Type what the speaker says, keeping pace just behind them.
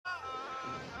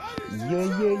Yeah,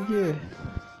 yeah, yeah.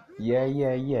 Yeah,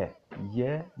 yeah, yeah.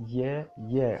 Yeah, yeah,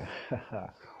 yeah.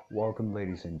 Welcome,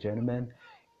 ladies and gentlemen.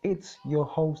 It's your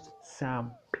host,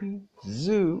 Sam P.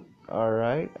 Zoo, all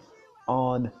right,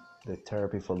 on the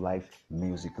Therapy for Life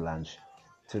Music Lounge.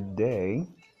 Today,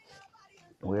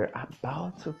 we're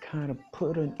about to kind of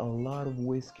put in a lot of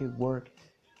Wizkid work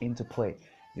into play.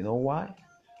 You know why?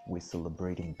 We're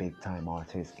celebrating big time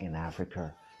artists in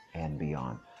Africa and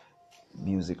beyond.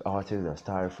 Music artists that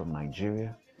started from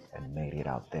Nigeria and made it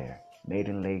out there. Made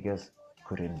in Lagos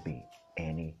couldn't be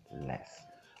any less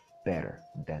better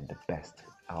than the best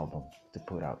album to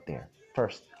put out there.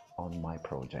 First on my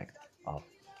project of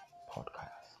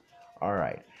podcast. All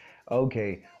right.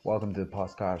 Okay. Welcome to the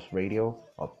podcast radio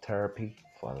of Therapy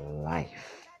for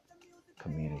Life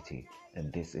community.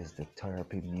 And this is the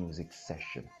therapy music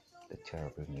session, the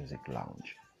therapy music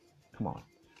lounge. Come on.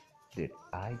 Did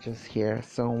I just hear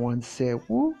someone say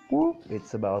whoop whoop?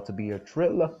 It's about to be a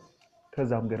thriller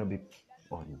because I'm gonna be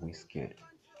on Wizkid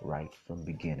right from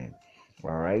beginning.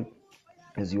 All right,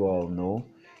 as you all know,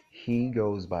 he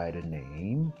goes by the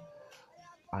name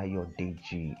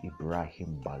Ayodeji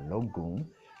Ibrahim Balogun.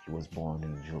 He was born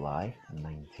in July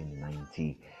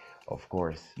 1990. Of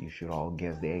course, you should all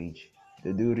guess the age.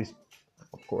 The dude is,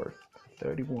 of course,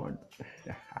 31.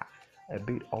 A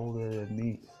bit older than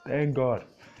me. Thank God.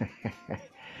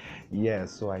 Yeah,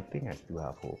 so I think I still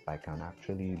have hope. I can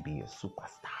actually be a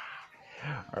superstar.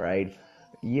 All right.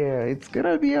 Yeah, it's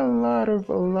gonna be a lot of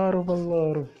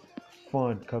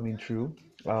fun coming through.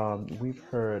 We've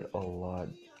heard a lot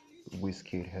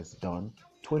Wizkid has done.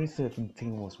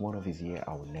 2017 was one of his years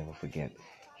I will never forget.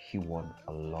 He won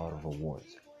a lot of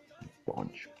awards,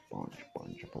 bunch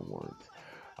of awards.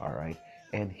 All right,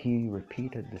 and he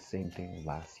repeated the same thing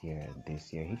last year and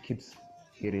this year. He keeps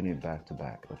hitting it back to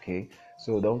back. Okay,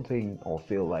 so don't think or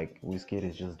feel like Wizkid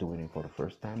is just doing it for the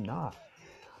first time. Nah,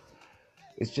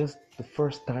 it's just the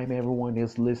first time everyone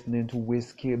is listening to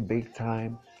Wizkid big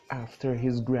time after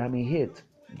his Grammy hit.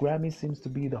 Grammy seems to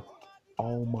be the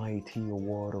almighty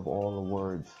award of all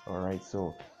awards. All right,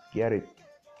 so get it.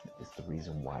 It's the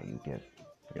reason why you get,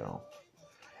 you know,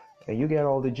 and you get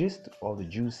all the gist, all the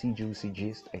juicy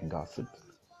gist and gossip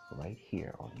right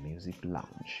here on Music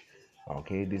Lounge.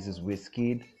 Okay, this is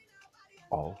Wizkid,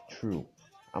 all true.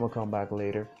 I'm gonna come back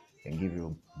later and give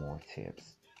you more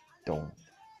tips. Don't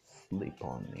sleep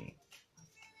on me.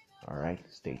 All right,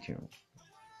 stay tuned.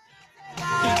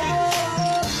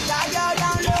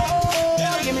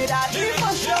 Give me that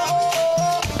for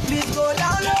sure. Please go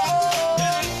down low.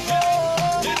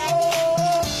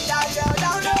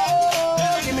 Down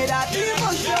low. Give me that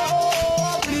for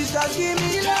sure. Please just give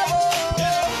me love.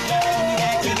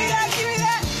 Give me that.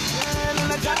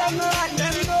 And I tell them no, I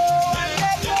them know. And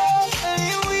they go. And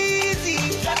easy.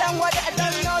 Tell them what I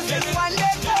don't know. Say one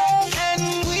day go. And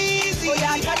easy. Oh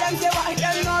yeah, tell them say what I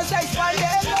don't know. Say one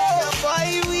day go.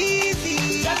 Boy,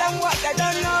 easy. Tell them what I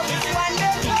don't know. One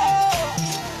day go.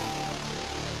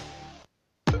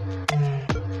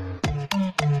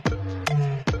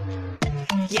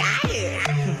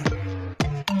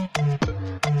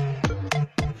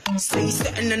 Stay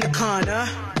sitting in the corner.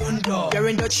 You're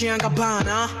in Dolce and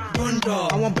Gabbana.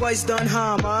 I want boys done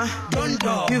hammer.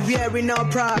 You wearing no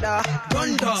Prada.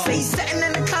 Stay sitting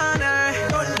in the corner.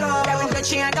 You're in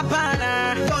Dolce and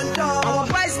Gabbana. I want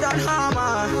boys done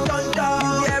hammer.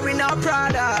 You wearing no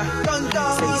Prada.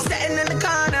 Stay sitting in the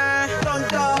corner.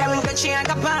 You're in Dolce and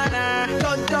Gabbana.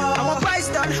 I want boys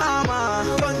done hammer.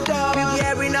 You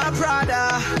wearing no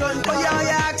Prada. Oh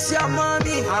yeah, ask your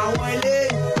mommy. I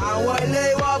want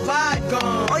lay what bad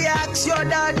gun. Oh yeah, ask your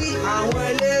daddy. I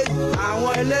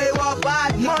want lay what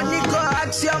bad money go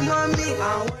ask your mommy.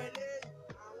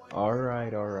 All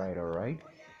right.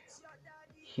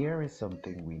 Here is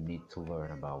something we need to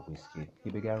learn about Wizkid. He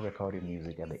began recording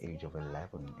music at the age of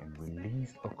 11 and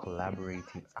released a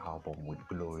collaborative album with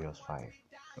Glorious Five,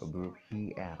 a group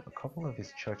he and a couple of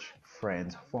his church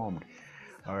friends formed.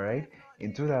 All right.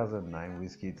 In 2009,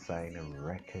 Wizkid signed a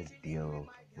record deal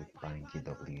with Banky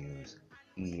W's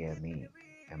EME,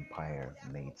 Empire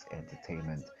Mates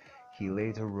Entertainment. He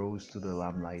later rose to the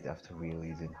limelight after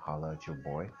releasing Holla at Your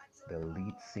Boy, the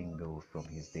lead single from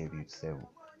his debut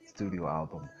studio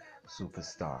album,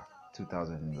 Superstar,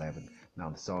 2011. Now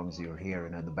the songs you're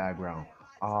hearing in the background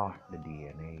are the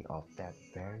DNA of that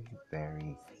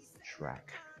very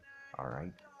track,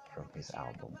 alright, from his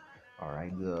album.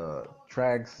 Alright, the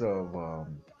tracks of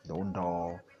Don't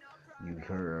Doll, you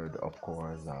heard, of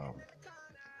course,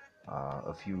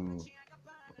 a few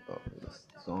uh,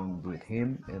 songs with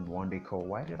him and One Day Cole.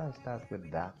 Why did I start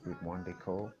with that, with One Day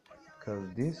Cole? Because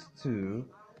these two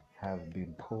have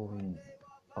been pulling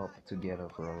up together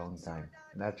for a long time.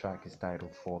 And that track is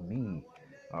titled For Me.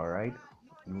 All right,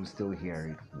 you will still hear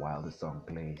it while the song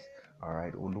plays. All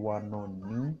right, Oluwa no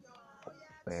ni,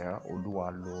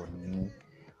 Oluwa lo ni.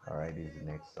 All right, is the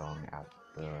next song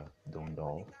after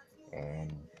Dondol,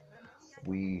 and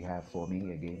we have For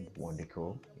Me again,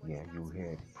 Wonderful. Yeah, you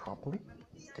hear it properly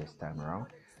this time around.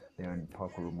 Then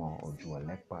Pakurumo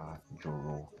Ojualepa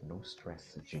Joro, No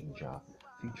Stress Ginger,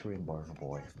 featuring Burna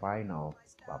Boy, Final,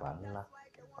 Babala.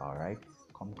 Alright,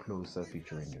 Come Closer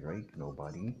featuring Drake,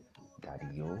 Nobody,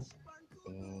 Daddy Yo,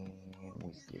 and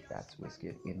Wizkid. That's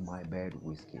Wizkid. In My Bed,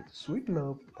 Wizkid. Sweet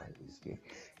Love by Wizkid.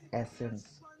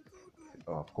 Essence,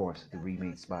 of course, the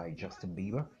remix by Justin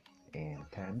Bieber and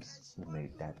Thames, who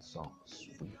made that song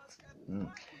sweet.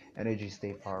 Mm. Energy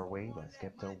Stay Far Away by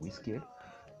Skepta, Wizkid.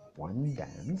 One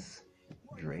Dance,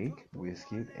 Drake,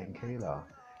 Wizkid, and Kayla.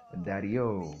 Daddy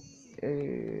O,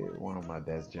 hey, one of my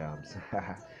best jams.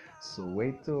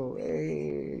 Soweto,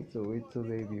 hey, Soweto,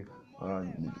 baby.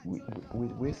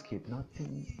 With Wizkid,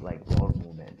 nothing like dull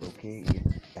moment, okay?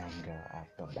 It's banger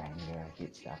after banger,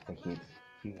 hits after hits.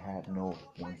 He had no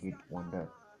one hit wonder,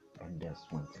 and that's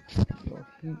one thing.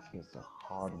 He is a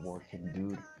hard working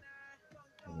dude.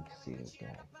 I need to see this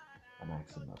guy. I'm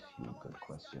asking him a few good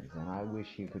questions, and I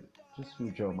wish he could just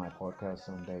feature my podcast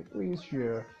someday. Please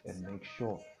share and make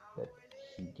sure that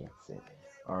he gets it.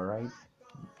 All right,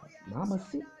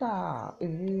 Mamacita,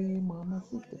 hey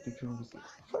Mamacita featuring Wizkid.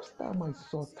 First time I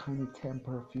saw Tiny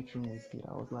Temper featuring Wizkid,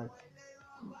 I was like,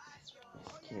 who is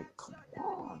Wizkid? Come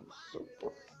on,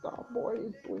 superstar boy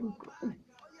is doing great.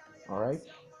 All right,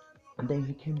 and then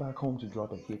he came back home to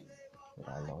drop a hit that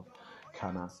I love,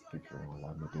 Kana featuring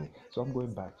Olamide. So I'm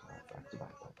going back to back.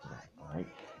 All right.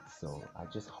 So I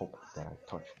just hope that I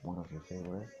touch one of your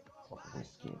favorites of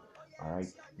Wizkid. All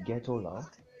right. Ghetto Love,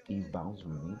 Eve Bounce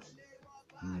remix.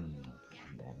 And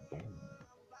then boom,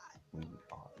 we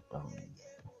are done.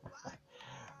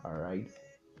 All right.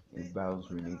 Eve Bounce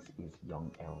remix is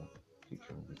Young L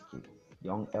featuring Wizkid.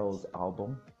 Young L's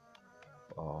album,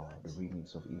 the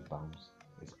remix of Eve Bounce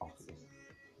is off his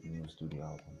new studio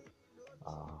album.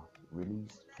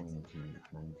 Released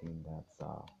 2019. That's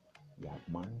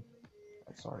Yadman.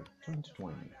 Sorry,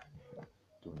 2020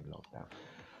 during lockdown.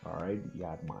 All right,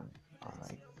 Yadman. All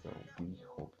right, so we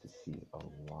hope to see a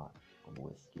lot of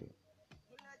Wizkid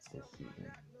this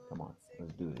season. Come on,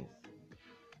 let's do this.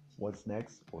 What's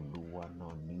next? Oluwa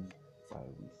no Ni by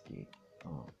Wizkid.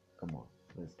 Come on,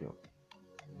 let's go.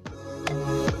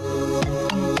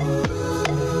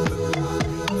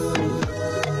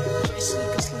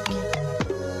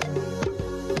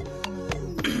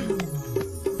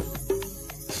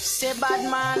 Say bad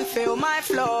man feel my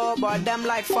flow, but them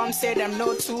like from say them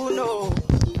no to know.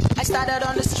 I started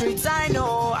on the streets, I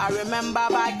know. I remember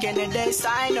back in the days,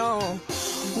 I know.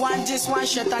 One just one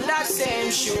shot on that same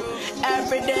shoe.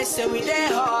 Every day say we dey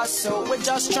hustle. We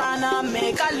just tryna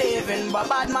make a living. But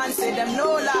bad man say them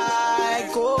no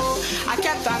like. Oh, I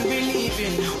kept on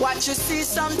believing. What you see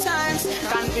sometimes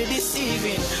can be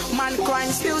deceiving. Man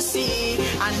crying still see,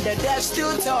 and the dead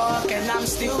still talk, and I'm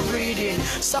still breathing.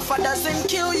 Suffer doesn't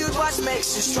kill you, but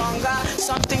makes you stronger.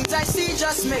 Some things I see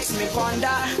just makes me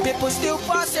ponder. People still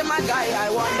pass, say my guy, I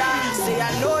wonder. Say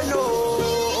I don't know.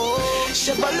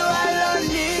 Shebalu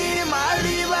aloni,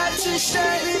 mariba tishe,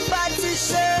 riba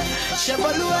tishe.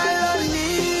 Shebalu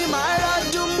aloni,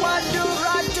 maradu madu.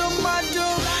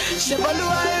 Shebalu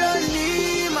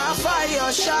aloni, ma fire,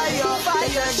 shayo,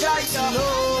 fire, got to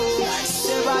know.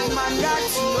 Say bad man got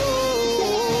to know.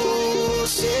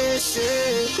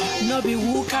 Say, no be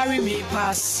who carry me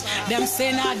pass. Them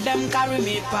say not them carry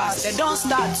me pass. They don't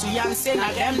start to young say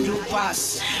not them do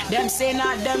pass. Them say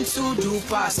not them too do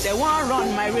pass. They want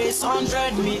run my race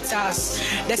 100 meters.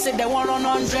 They say they want run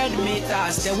 100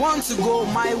 meters. They want to go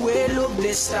my way, look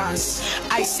distance.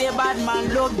 I say bad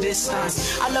man, look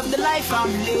distance. I love the life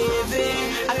I'm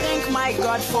living. I thank my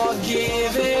God for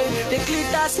giving. The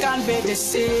glitters can be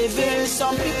deceiving.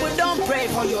 Some people don't pray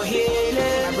for your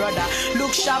healing. My brother,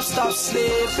 look sharp, stop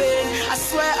sleeping. I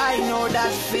swear I know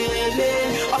that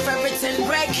feeling of everything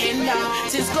breaking down,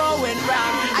 things going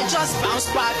wrong. I just bounce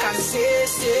back and say.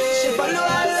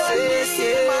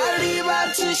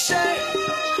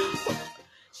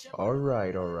 All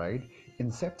right.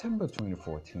 In September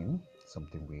 2014,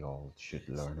 something we all should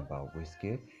learn about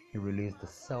Wizkid, he released the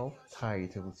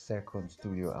self-titled second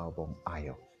studio album,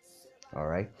 Ayo. All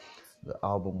right. The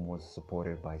album was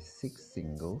supported by 6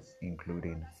 singles,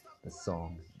 including the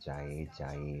song Jaye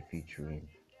Jaye featuring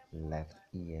left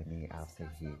EME after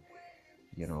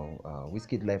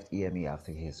Wizkid left EME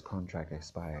after his contract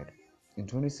expired. In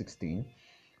 2016,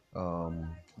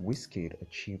 Wizkid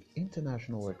achieved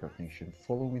international recognition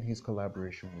following his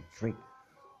collaboration with Drake.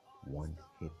 One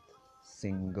hit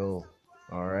single.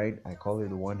 Alright, I call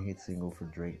it a one hit single for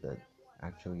Drake that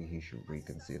actually he should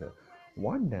reconsider.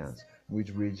 One Dance,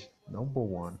 which reached number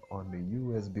one on the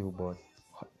US Billboard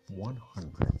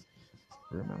 100.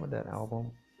 Remember that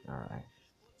album? Alright,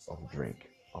 of Drake,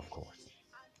 of course.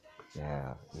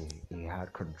 Yeah, he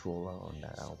had Controller on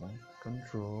that album.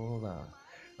 Controller.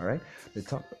 Alright, the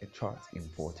top charts in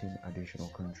 14 additional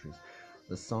countries.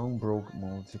 The song broke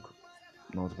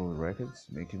multiple records,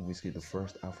 making Wizkid the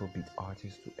first Afrobeat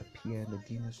artist to appear in the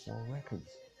Guinness World Records.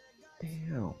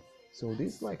 Damn. So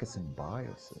this is like a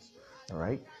symbiosis.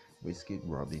 Alright? Wizkid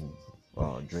rubbing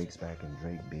Drake's back and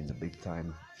Drake being the big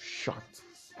time shot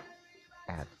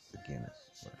at the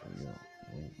Guinness. You know,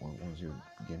 once you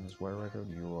Guinness World Record,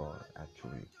 you are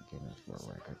actually Guinness World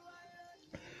Record.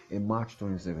 In March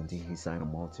 2017, he signed a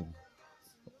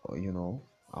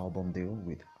album deal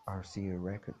with RCA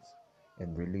Records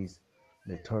and released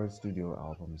the third studio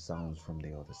album, Sounds from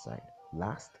the Other Side.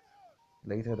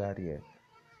 Later that year,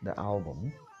 the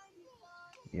album,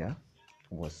 yeah,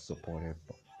 was supported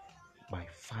by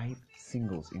 5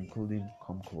 singles, including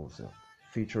Come Closer,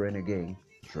 featuring again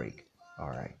Drake.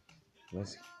 Alright,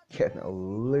 let's get a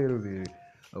little bit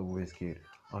of Wizkid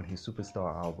on his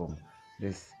Superstar album.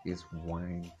 This is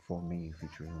Wine for Me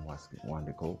featuring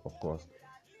Wanda Cole. Of course,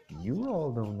 you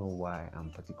all don't know why I'm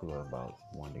particular about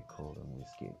Wanda Cole and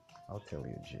Wizkid. I'll tell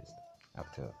you gist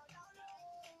after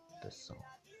the song.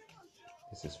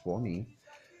 This is For Me,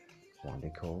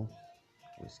 Wanda Cole,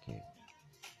 Wizkid.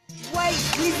 Wait,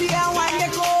 easy and Wanda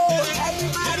Cole.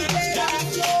 Everybody play that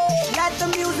flow. Let the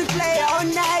music play all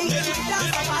night.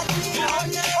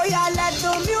 Oh yeah, let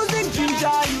the music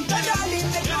enjoy you.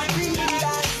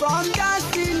 From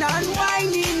dancing and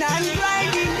whining and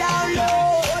grinding down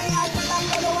low. Oh yeah,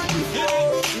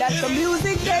 let the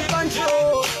music take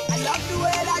control. I love the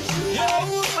way that you go.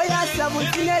 Oh yeah,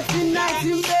 17, 18,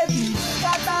 19, baby.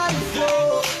 That's how you go.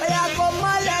 Oh yeah, come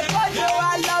on, let go.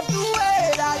 I love the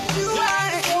way that you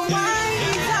whine. Oh, whine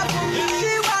it up for me.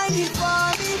 She whine it for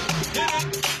me.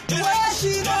 The way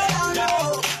she go down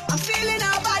low. I'm feeling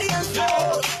her body and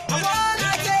soul. I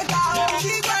wanna take her home.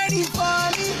 She whine it for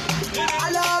me.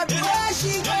 I love the way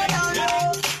she go down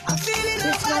low. I'm feeling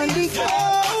her body and soul.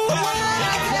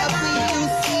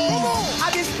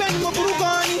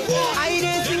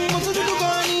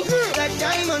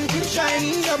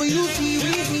 Shining, WC,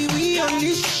 we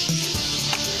unleash.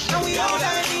 And we all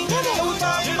dining, we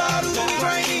popping bottles and we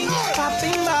grinding.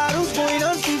 Popping bottles, going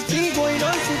on 50, going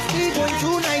on 60, going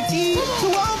to 90. To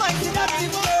all my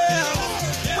seductive girls,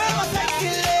 where my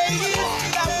sexy ladies,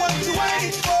 that want to wine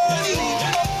it for me.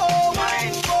 Oh,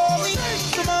 wine it for me.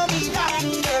 So mommy, that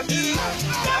baby,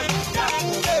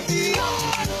 baby.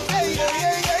 Hey,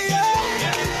 hey, hey, hey.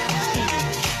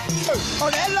 Oh,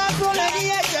 that last one, let me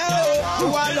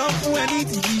wà lọ fún ẹni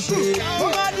tí kì í ṣe. Mo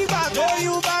bá dìgbà tó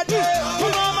yún bá dé. Mo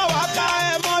máa ma wá ká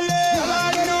ẹ mọ́lé. Bàbá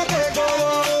nínú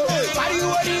kékeré.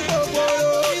 Pariwo ní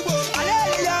gbogbooro. Alẹ́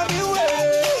ìyá mi wèrè.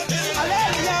 Alẹ́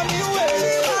ìyá mi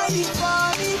wèrè. Body for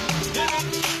me.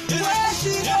 The way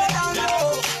she go down low.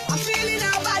 I'm feeling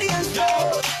her body and soul.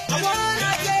 I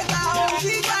wanna take her home.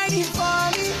 She grinding for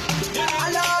me. I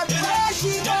love the way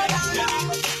she go down low.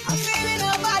 I'm feeling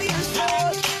her body and soul.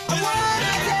 I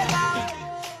wanna take her home.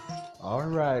 All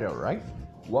right.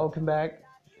 Welcome back.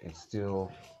 It's still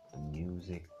the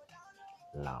Music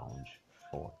Lounge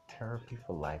for Therapy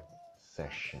for Life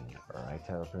session. All right,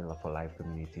 Therapy for Life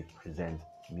community presents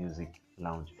Music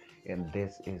Lounge, and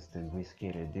this is the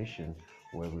Wizkid edition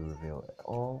where we reveal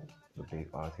all the big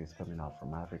artists coming out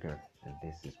from Africa, and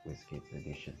this is Wizkid's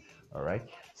edition. All right,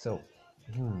 so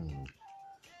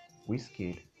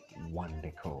Wizkid,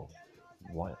 Wanda Cole.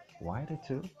 Why the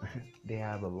two? They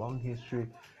have a long history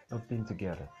of being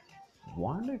together.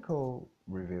 Wanda Cole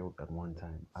revealed at one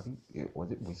time, was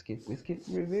it Wizkid? Wizkid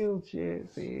revealed,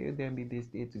 say them they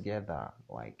stay together,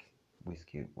 like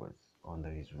Wizkid was under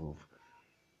his roof.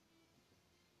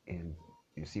 And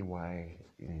you see why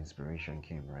the inspiration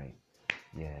came, right?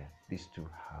 Yeah, these two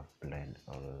have blended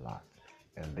a lot.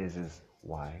 And this is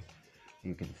why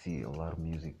you can see a lot of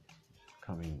music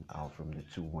coming out from the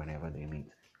two whenever they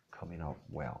meet, coming out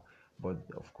well. But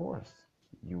of course,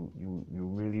 you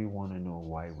really want to know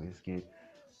why Wizkid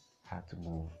had to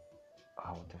move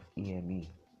out of EME.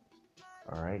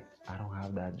 All right, I don't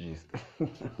have that gist,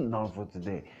 not for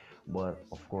today. But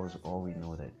of course, all we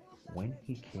know that when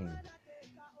he came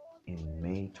in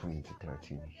May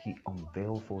 2013, he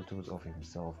unveiled photos of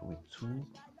himself with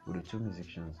the two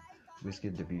musicians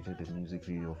Wizkid debuted the music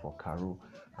video for Caro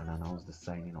and announced the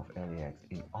signing of LAX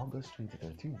in August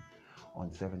 2013.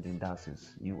 On 17, that's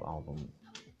his new album,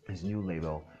 his new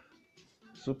label,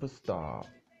 Superstar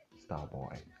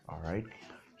Starboy. Alright,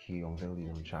 he unveiled it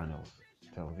on channels,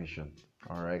 television.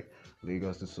 Alright,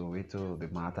 Lagos to Soweto, the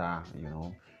matter,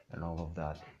 and all of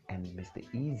that. And Mr.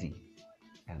 Easy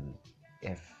and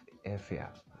Efia,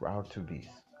 R2Bs,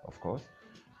 of course.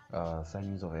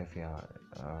 Signings of Efia,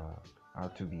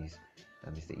 R2Bs,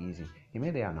 and Mr. Easy. He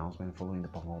made the announcement following the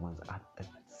performance at the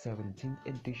 17th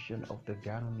edition of the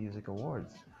Ghana Music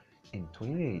Awards. In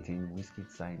 2018, Wizkid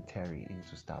signed Terry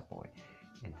into Starboy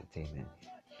Entertainment.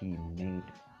 He made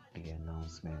the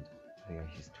announcement via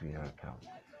his Twitter account.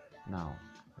 Now,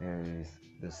 there is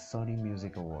the Sony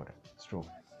Music Award stroke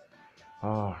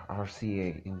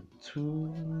RCA in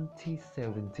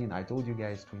 2017. I told you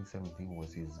guys 2017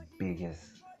 was his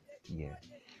biggest year.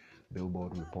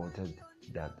 Billboard reported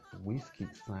that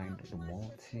Wizkid signed the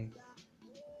multi-album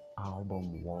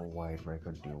worldwide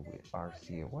record deal with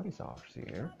RCA. What is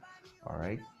RCA?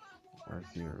 Alright,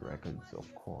 RCA Records,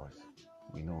 of course.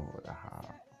 We know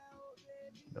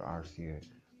the RCA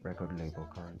record label,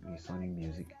 currently Sony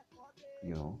Music,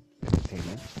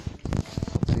 Entertainment,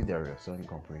 subsidiary of Sony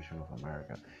Corporation of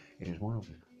America. It is one of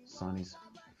Sony's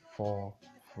 4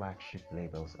 flagship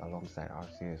labels alongside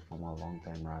RCA's former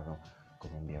longtime rival,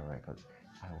 Columbia Records.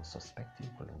 I was suspecting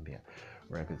Columbia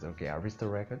Records. Okay, Arista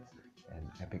Records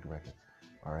and Epic Records.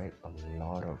 Alright, a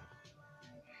lot of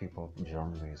hip hop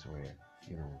genres were,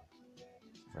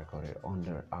 recorded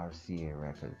under RCA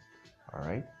Records.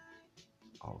 Alright?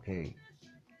 Okay.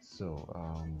 So,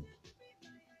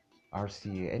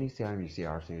 RCA, anytime you see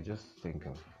RCA, just think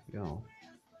of,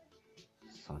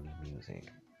 Sony Music.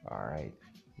 Alright.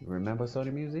 Remember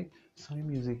Sony Music? Sony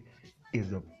Music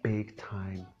is a big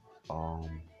time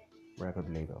record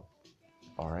label.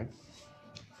 Alright.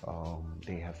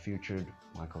 They have featured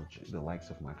the likes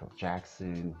of Michael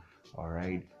Jackson,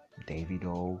 alright,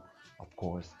 Davido, of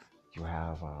course. You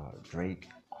have Drake,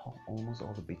 almost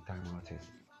all the big time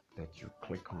artists that you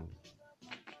click on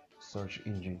search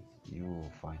engine, you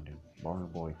will find him. Burna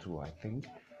Boy too, I think,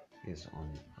 is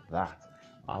on that.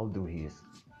 I'll do his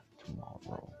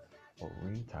tomorrow. But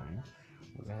meantime,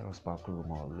 let us sparkle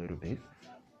more a little bit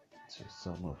to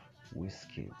some of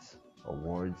Wizkid's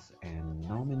awards and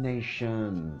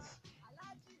nominations.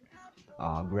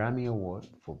 Grammy Award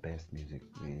for Best Music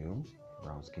Video.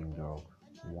 Brown Skin Girl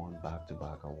won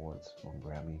back-to-back awards from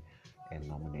Grammy and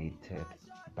nominated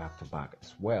back-to-back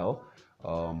as well.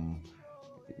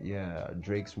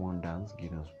 Drake's One Dance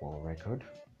Guinness World Record.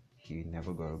 He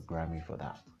never got a Grammy for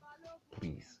that.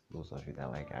 Please, those of you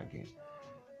that like again.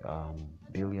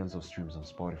 Billions of streams on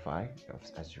Spotify,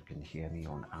 as you can hear me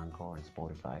on Anchor and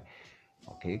Spotify.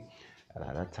 Okay, and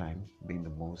at that time being the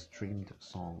most streamed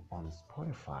song on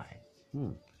Spotify.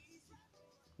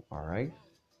 Alright,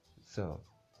 so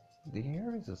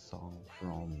here is a song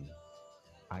from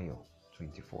Ayo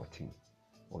 2014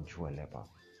 or Jueleba.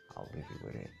 I'll leave you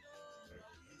with it.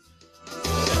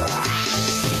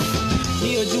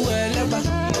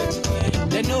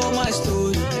 They know my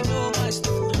story.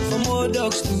 From old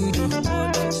dog studio,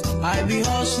 I be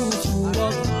hustle to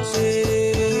work.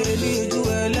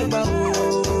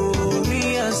 Me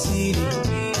and City.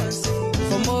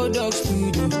 From old dog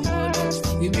studio,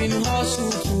 we been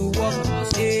hustle to work.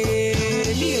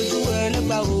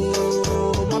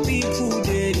 My people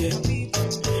dead,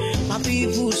 my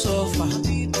people suffer.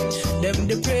 Them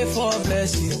they pray for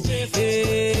blessing.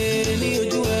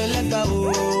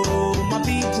 My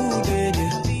people dead.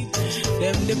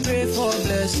 Them they pray for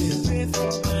blessing,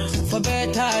 for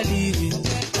better living.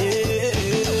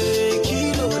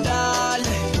 Kilo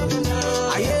dale,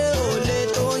 aye ole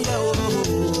tonya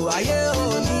o, aye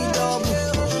oni double.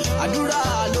 Adura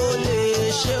lo le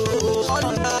she o,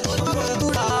 ona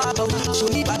adura so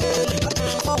ni badele.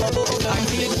 I'm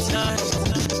feeling it's nice.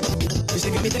 It's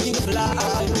like me taking a flight.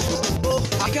 Oh,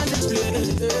 I can't explain.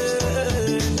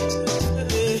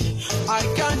 I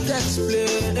can't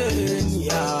explain,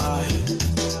 yeah.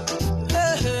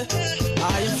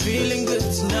 I'm feeling good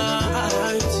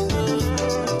tonight.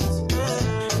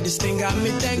 This thing got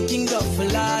me thanking God for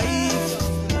life.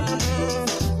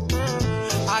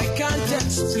 I can't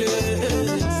explain.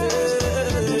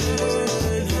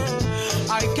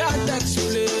 I can't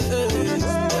explain,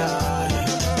 yeah.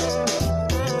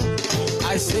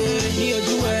 I say, here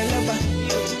do ever.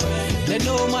 They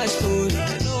know my story.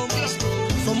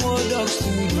 From old dog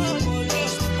studio,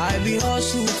 I be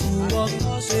hustle to work.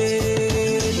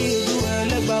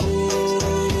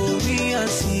 Me and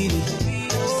City.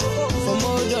 From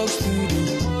old dog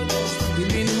studio, we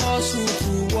been hustle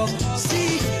to work.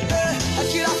 See,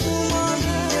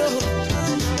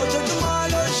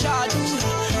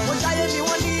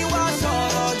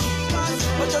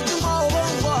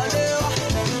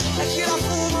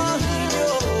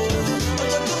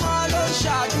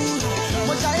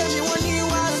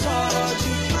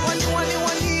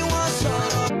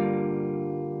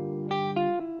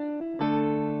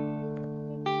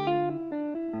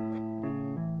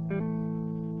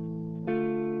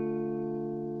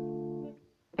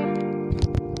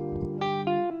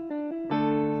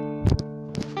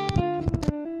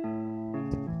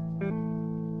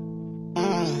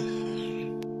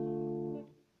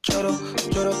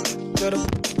 choro, choro,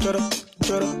 choro,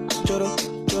 choro, choro,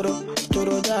 choro,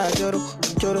 choro, ja, choro,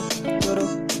 choro, choro,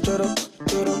 choro,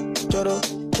 choro, choro,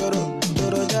 choro,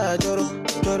 choro, ja, choro,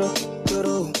 choro,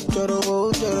 choro, choro,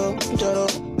 choro, choro,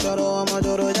 choro, I'm a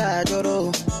choro, ja, choro.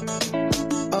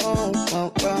 Oh,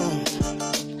 oh, oh.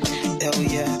 Hell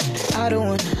yeah. I don't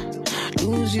wanna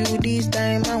lose you this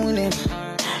time, I win it.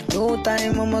 No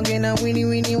time, I'm gonna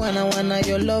winnie, wanna,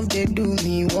 your love, they do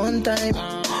me one time.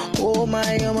 Oh my,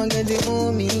 I'm gonna get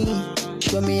to me.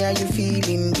 Show me how you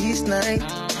feeling this night.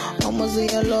 I'ma say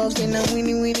your love, say now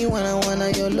winnie, wanna,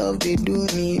 your love, they do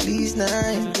me this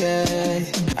night, yeah.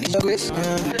 I need your grace,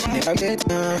 never get,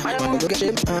 wanna go get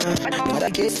shape, what I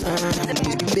get, this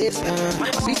bass,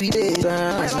 sweet days, I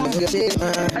never get shape,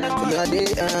 for your day,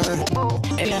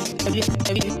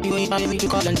 every, you ain't my baby to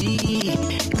call and be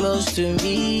close to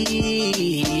me,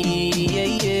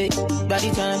 yeah. By the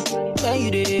time, when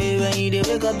you dey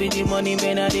wake up in the morning,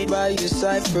 man, I did buy you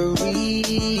cyphery,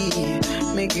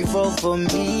 make you fall for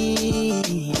me.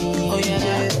 Oh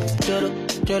yeah, choro,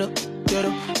 choro,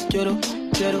 choro, choro,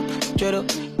 choro, choro,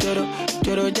 choro,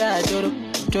 choro, ja, choro,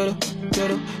 choro,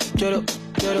 choro, choro,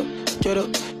 choro, choro,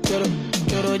 choro,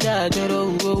 choro, ja, choro,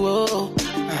 whoa.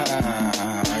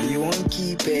 You won't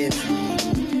keep it.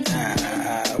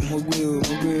 Mugu.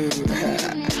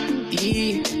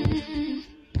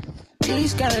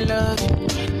 This kind of love,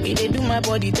 it dey do my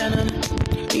body tanana.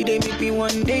 It dey make me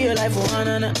one day your life for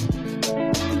hanana.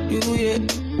 Yeah.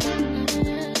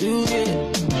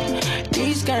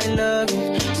 This kind of love,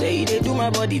 say they do my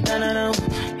body tanana.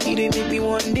 It dey make me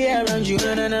one day around you,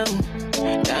 na.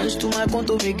 Dance to my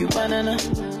conto, make you banana.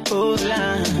 Oh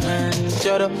land,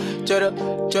 choro, choro,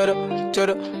 choro,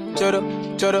 choro, choro,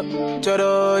 choro,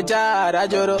 choro, jara,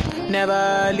 choro.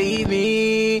 Never leave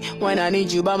me when I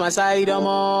need you by my side.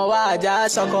 Why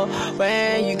just sucker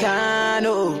when you can,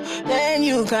 oh, then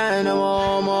you can,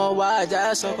 no more. Why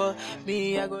just sucker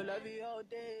me? I go love you all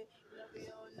day.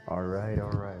 All right.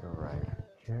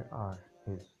 Here are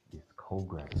his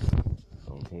discography.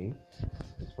 Okay,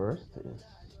 his first is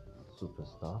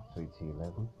Superstar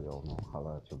 2011. We all know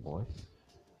Holla at Your Boy.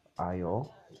 Ayo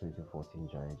 2014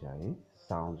 Jai.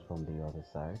 Sounds from the Other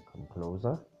Side. Come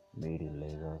Closer. Made in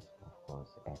Lagos. Of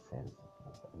course, Essence.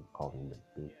 I'm calling the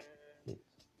big hit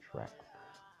track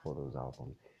for those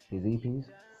albums. His EPs,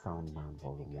 Soundman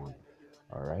Volume 1.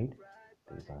 All right.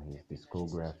 These are his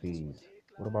discographies.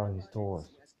 What about his tours?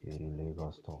 Made in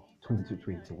Lagos tour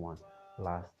 2021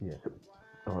 last year.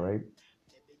 All right,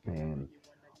 and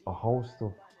a host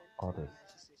of others.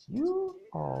 You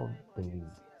all didn't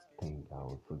think I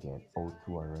would forget O2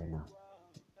 Arena.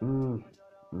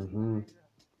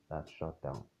 That shut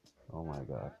down. Oh my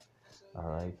God. All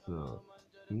right, so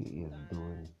he is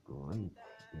doing great,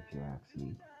 if you ask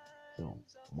me. So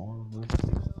more of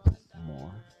Wizkid,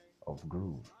 more of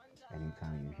groove.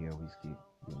 Anytime you hear Wizkid,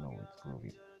 you know it's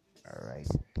groovy. All right,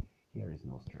 here is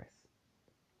No Stress.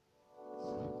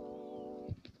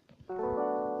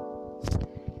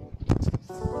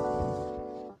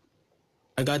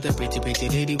 I got a pretty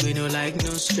lady with no like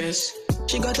no stress.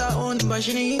 She got her own, but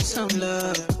she needs some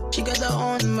love. She got her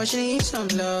own, but she needs some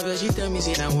love. And she tell me,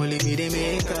 say, now only me they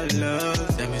make her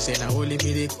love. Tell me, say, now only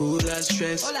me they cool her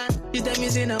stress. She tell me,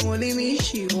 say, now only me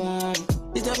she warm.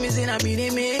 She tell me, say, now me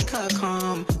they make her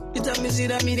calm. She tell me, say,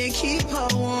 that me they keep her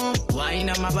warm. Wine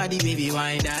on my body, baby,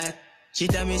 wine that. She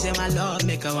tell me, say, my love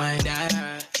make her wine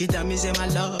that. She tell me, say, my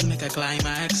love make her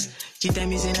climax. She tell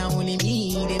me, say, now only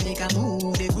me they make her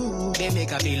move, they groove, they make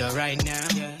her feel alright now.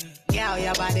 Girl,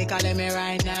 your body calling me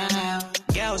right now.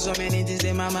 Girl, so many things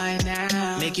in my mind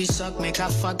now. Make you suck, make her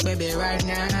fuck, baby, right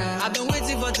now. I've been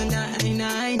waiting for tonight,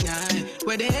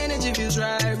 where the energy feels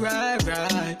right.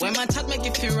 When my touch make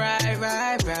you feel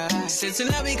right. Since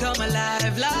tonight we come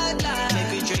alive.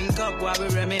 Make we drink up while we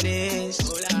reminisce.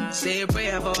 Say a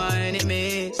prayer for our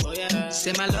enemies.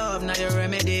 Say my love, now your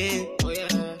remedy.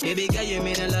 Baby girl, you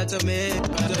mean a lot to me.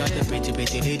 Got the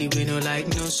pretty lady with no like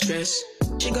no stress.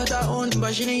 She got her own,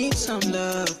 but she needs some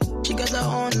love. She got her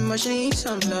own, but she needs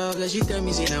some love. Like she tell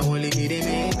me, say, now only me they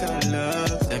make her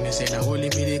love. Tell me, say, now only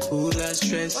me they cool her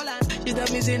stress. She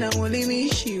tell me, say, now only me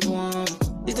she warm.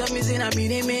 She tell me, say, now me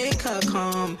they make her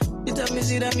calm. She tell me,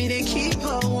 say, that me they keep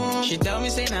her warm. She tell me,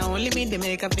 say, now only me they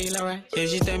make her feel alright. Yeah,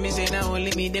 she tell me, say, now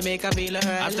only me they make her feel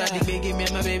alright. After the big me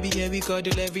and my baby, yeah, we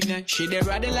cuddle every night. She they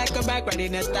riding like a bike,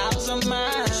 riding 1,000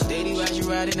 miles. Steady while she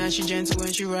riding, and she gentle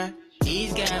when she ride.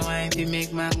 These guys wine to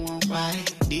make my one why.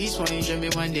 This one you show me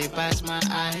one day pass my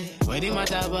eye. When the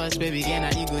matter was, baby, can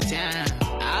I you go down?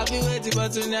 I'll be waiting for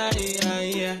tonight,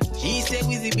 yeah. She said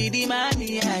we be the man,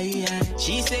 yeah.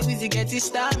 She said we get the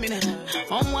stamina.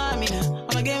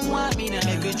 I'ma get one me now.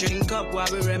 Make a drink up while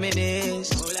we reminisce.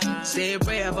 Say a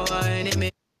prayer for our enemy.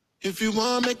 If you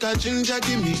want make a ginger,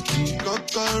 give me key,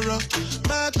 kokoro.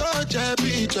 My coach, I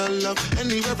be your love.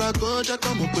 Anywhere I go, just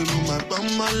come up with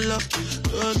my love.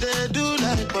 So they do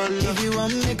like ball. If you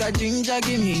want make a ginger,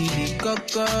 give me the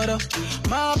kokoro.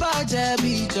 My body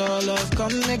be your love.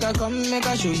 Come make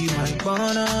a show you my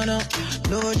banana.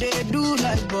 No, they do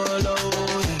like bolo.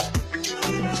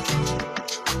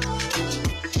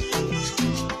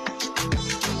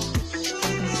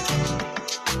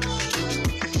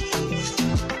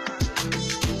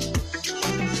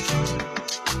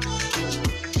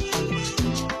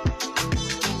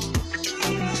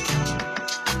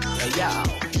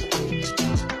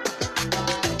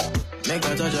 Make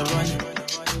a touch upon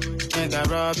it. Make a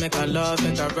rub, make a love,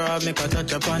 make a rub, make a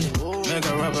touch upon it. Make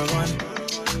a rub upon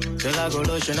it. Till I go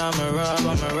lotion, I'ma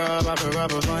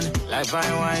rub upon it. Like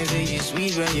fine wine, say you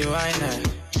sweet when you wine it.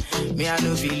 Me, I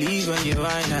don't feel leave when you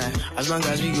wine it. As long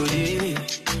as we go there,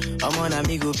 I'm on a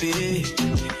me go pay.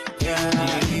 Yeah,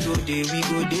 we go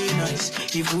day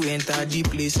nice. If we enter the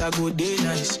place, I go day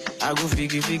nice. I go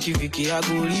fiki, I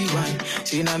go rewind.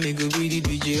 Say now me go be the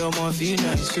DJ, I'ma feel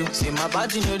nice. So, say my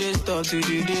party no they stop to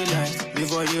the daylight.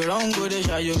 Before you run, go they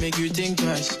shy, you make you think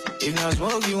twice. If not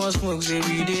smoke, you want smoke, say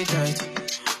we day tight.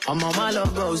 I'm on my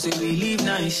love go, say we live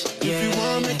nice. Yeah. If you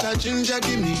want make a ginger,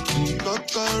 give me key,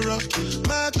 kokoro.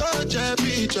 My coach, I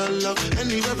be your love.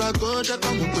 Anywhere I go, just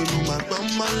come up with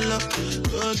my love.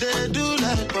 So they do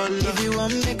like ball. If you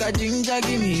want make a ginger,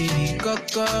 give me the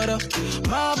kokoro.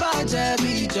 My body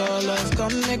be your love.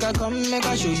 Come make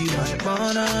a show you my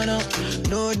banana.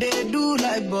 No, they do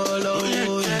like bolo.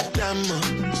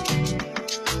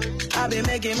 I been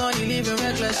making money, living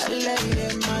reckless.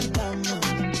 Lady, madam.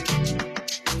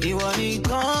 Ìwọ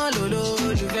nìkan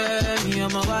lolólùfẹ́ mi,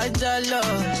 ọmọ wa já lọ.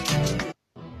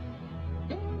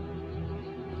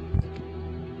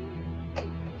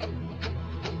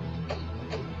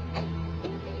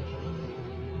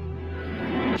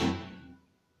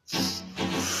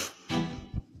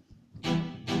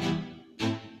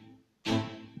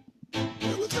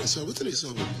 What did he say?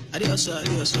 Adios.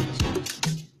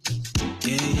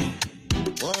 Yeah.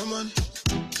 1 money,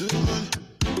 2 money,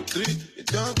 3, it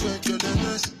don't break your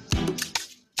mess.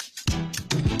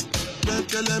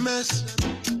 Break your mess.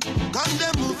 Come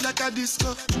they move like a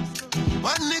disco.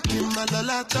 One nick in my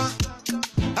lolata.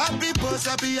 Happy pose,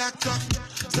 happy actor.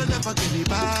 So never give me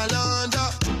ball under.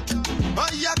 Oh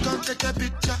yeah, come take a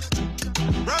picture.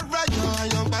 Right,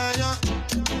 your fire.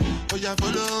 Oh yeah,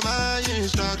 follow my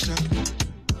instruction.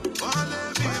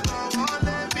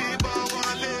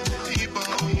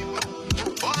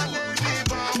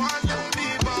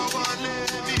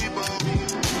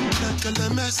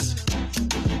 Mess.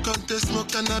 Contest smoke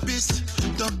cannabis.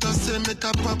 Doctor say make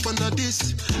a pop on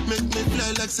this. Make me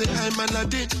fly like say I'm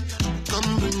Aladdin.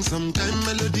 Come bring some kind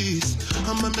melodies.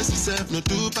 I'm a messy self, no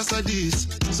two pass this.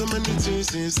 So many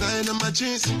things inside of my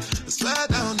jeans. Slide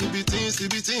down the beatings.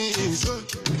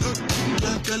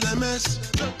 LMS.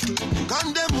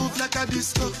 Come they move like a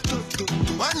disco.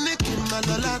 One nick in my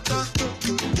lolata.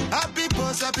 Happy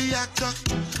pose, happy actor.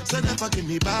 So never give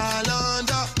me ball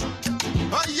under.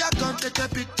 Oh yeah, come take a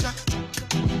picture.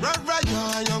 Right,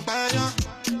 young fire.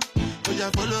 Oh yeah,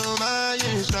 follow my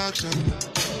instruction.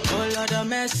 Oh Lord of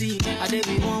mercy, I dey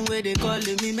be one way they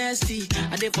calling me messy.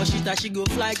 I dey for shit that she go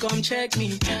fly, come check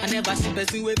me. I never see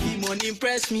person with be money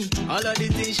impress me. All of the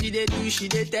things she dey do, she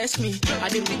dey test me. I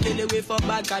dey be kill away for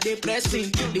back, I dey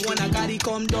pressing. The one I carry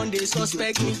come down, they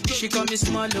suspect me. She call me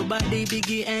small, but they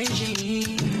biggie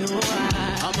engine.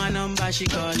 Oh, on my number she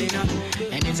calling up.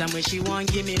 Anytime when she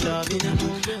want, give me love, you know.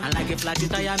 And like a flat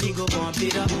tire, me go bump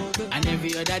it up. And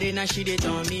every other day now she dey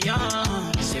turn me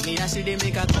on. Say me I see they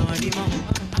make a turn the mom.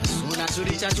 Soon as you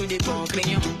reach out to the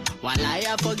company, while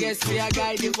I forget, see a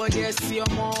guy, they for just see your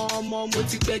mom,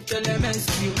 motivate LMS.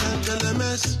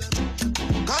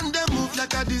 Come they move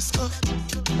like a disco.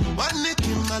 One nick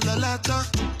in my lolata.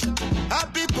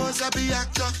 Happy pose, happy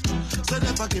actor. So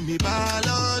never give me ball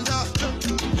under.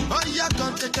 Oh yeah,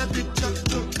 come take a picture.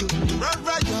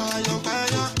 Right, young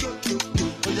fire.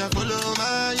 Oh yeah, follow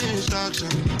my instruction.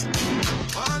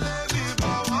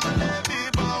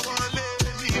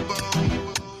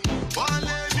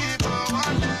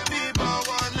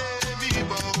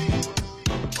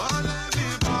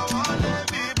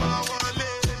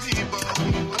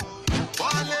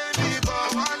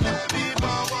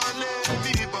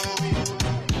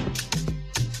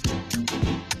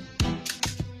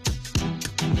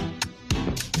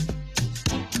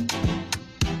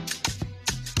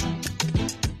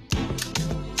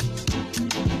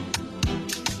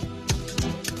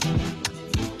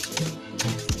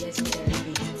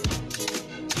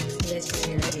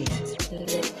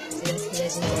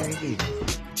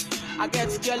 I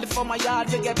get girl from my yard,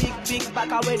 they get big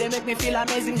back away, they make me feel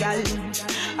amazing, girl.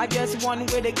 I guess one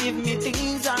way they give me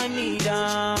things I need.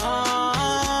 I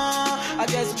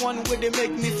guess one way they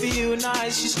make me feel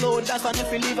nice. She slow dance and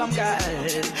if you leave, I'm girl.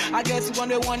 I guess one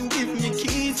way one give me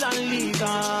keys and leave.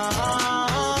 But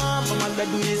my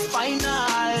bedroom is final.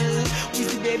 We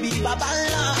see baby baba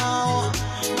now.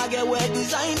 I get wear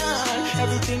designer.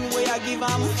 Everything way I give,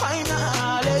 I'm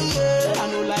final. Yeah, I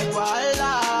know like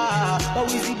Walla. But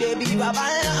we see baby baba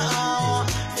now.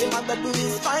 Say my bedroom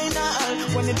is final.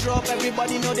 When it drop,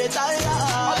 everybody know they tired.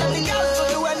 All of the girls go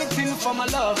do anything for my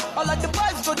love. All of the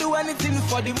boys go do anything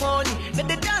for the money. Then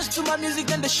they dance to my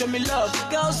music and they show me love.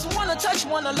 Girls wanna touch,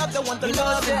 wanna love, they want the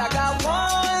love. Say I got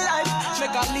one life,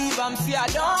 make I leave, I'm see I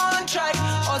don't try.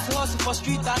 Hustle for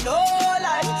street and whole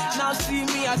life. Now see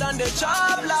me, I done the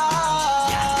job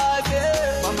life.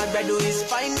 Yeah. But my bedroom is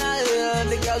final.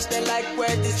 The girls they like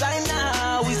wear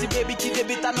designer. We see baby keep the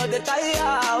beat, I know they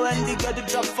tire. When they get the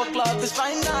drop for club is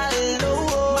final.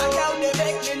 Oh, my girl they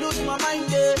make me lose my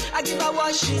mind. I give her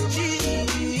washing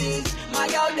jeans. My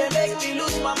girl they make me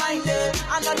lose my mind.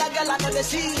 Another girl I know they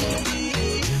see.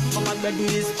 But my bedroom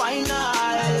is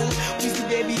final. We see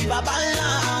baby baba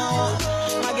now.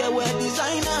 My girl wear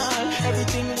designer.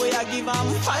 Everything way I give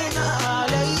I'm final.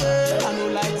 Yeah, I know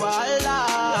like Walla.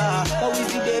 But we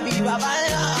see baby baba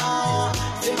now.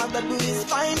 Say my bedroom is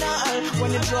final.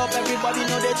 When it drop, everybody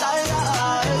know they tired.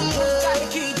 Got the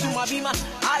key to my beamer.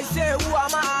 I say who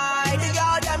am I? The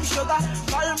girl them sugar.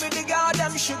 Call me the girl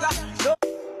them sugar. No.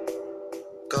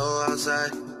 Go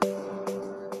outside.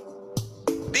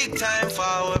 Big time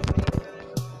forward.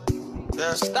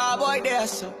 Yeah. Star boy there,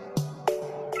 so.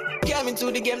 Came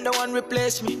into the game, no one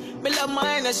replace me. Me love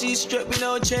my energy, straight, me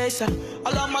no chaser.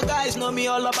 All of my guys know me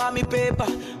all about me paper.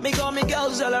 Me got me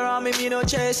girls all around me, me no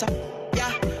chaser.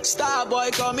 Yeah, star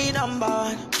boy call me number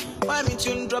one. When me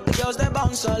tune drop, the girls they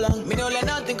bounce along. Me no let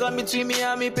nothing come between me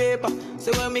and me paper.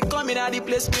 So when me come in at the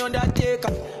place, me on that take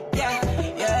up. Yeah,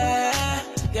 yeah,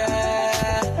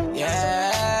 yeah,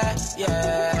 yeah,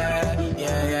 yeah, yeah,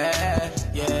 yeah,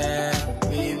 yeah.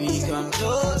 Baby, come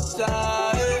closer.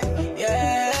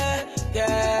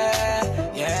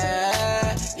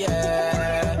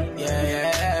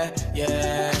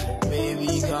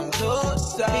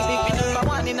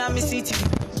 Me city,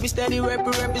 me steady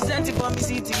representing for me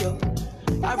city, yo.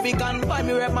 African boy,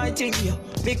 me rep my thing, yo.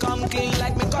 Me come clean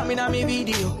like me coming on me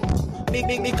video.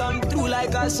 Me come through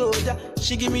like a soldier.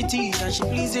 She give me teeth and she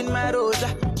pleasing my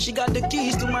rosa. She got the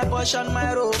keys to my Porsche and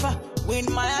my Rover. We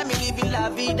in Miami living la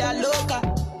vida loca.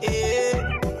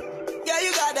 Yeah, yeah,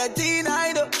 you got the teen,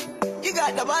 I know. You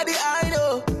got the body, I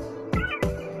know.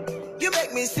 You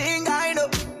make me sing, I know.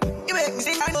 You make me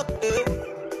sing, I know.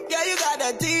 Yeah, you got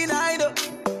the teen, I know.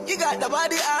 You got the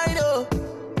body, I know.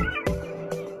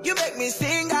 You make me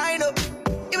sing, I know.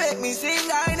 You make me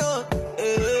sing, I know.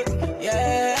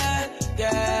 Yeah,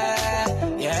 yeah,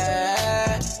 yeah, yeah,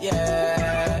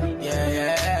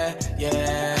 yeah,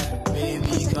 yeah.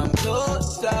 Baby, come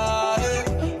closer.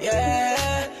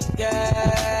 Yeah,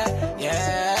 yeah,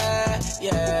 yeah,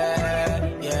 yeah,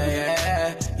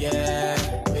 yeah, yeah.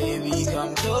 Baby,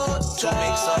 come closer. To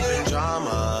mix up in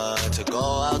drama, to go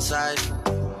outside.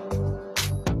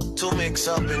 To mix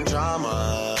up in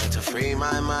drama, to free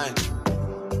my mind.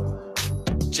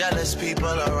 Jealous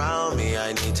people around me,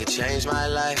 I need to change my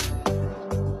life.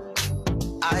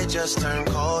 I just turn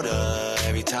colder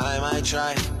every time I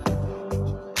try.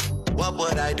 What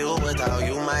would I do without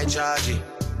you, my Georgie?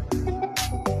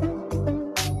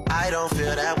 I don't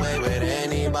feel that way with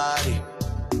anybody.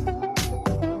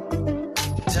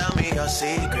 Tell me your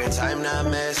secrets, I'm not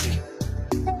messy.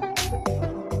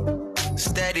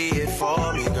 Steady it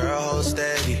for me, girl, hold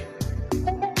steady.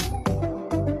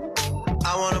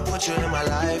 I wanna put you in my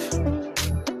life.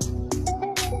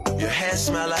 Your hair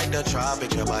smell like the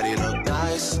tropics, your body look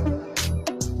nice.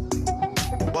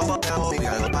 What about that, me,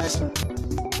 got no ice.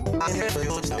 I'm here for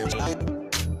you, it's not life.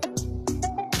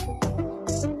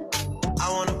 I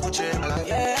wanna put you in my life.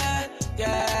 Yeah,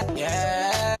 yeah,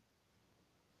 yeah.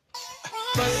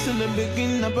 Bust in the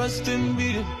beginning, bust in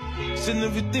beating. Send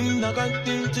everything I got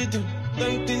thing to do.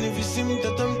 Don't think if you see me,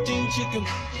 that I'm thing chicken.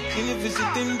 And if you see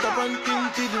thing, that I'm thing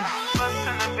to do. Bust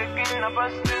in the beginning,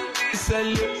 bust in beating. Sell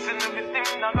it. Send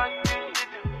everything I got thing to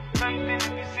do. Don't think if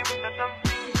you see me, that I'm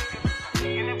thing chicken.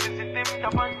 And if you see thing,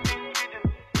 that I'm thing to do.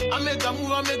 I make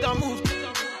a move.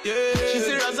 Yeah. She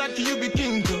say, Razaki, you be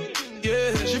king, though.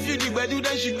 Yeah. She feel the bed,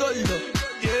 then she go, though.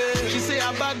 Yeah. She say,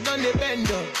 her back down the bend,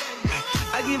 though.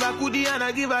 I give her goodie and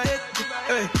I give her head.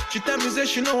 Hey, she tell me say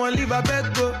she no want leave her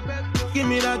bed go. Give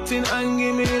me that thing and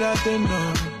give me that thing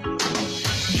no.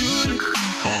 Julie,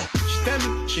 she tell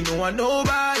me she no want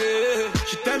nobody.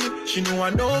 She tell me she no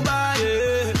want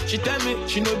nobody. She tell me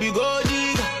she no be gold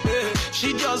digger.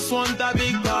 She just want a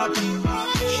big papi.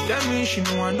 She tell me she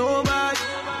no want nobody.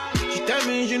 She tell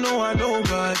me she no want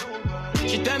nobody.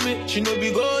 She tell me she no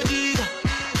be gold digger.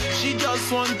 She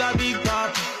just want a big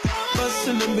papi. Bust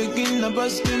in the beginning,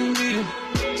 bust in the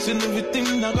send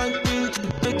everything I got into.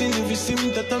 Nothing if you see me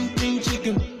that I'm thin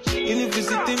chicken. And if you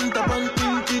see him that I'm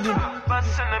thin chicken.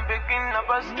 Bust in the beginning,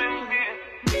 bust in the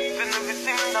send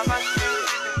everything I got into.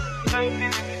 Nothing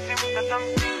if you see me that I'm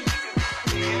thin chicken.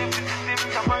 And if you see him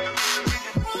that I'm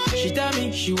thin chicken. She tell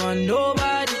me she want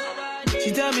nobody. She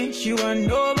tell me she want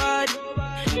nobody.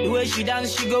 The way she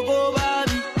dance, she go over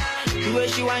me. The way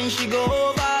she whine, she go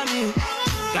over me.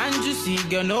 Can't you see,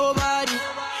 girl, nobody.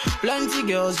 Plenty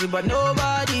girls, but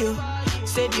nobody.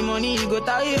 Say the money go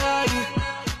tire you.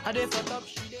 I dey fuck up,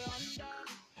 she dey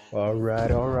under. All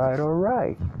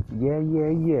right.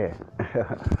 Yeah.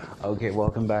 Okay,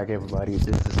 welcome back, everybody. This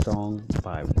is a song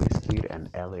by Wizkid and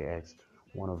LAX,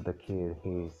 one of the kids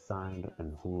he signed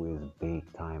and who is big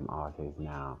time artist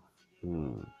now.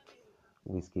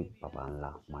 Wizkid,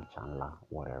 Babanla, Machanla,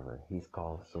 whatever. He's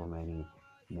called so many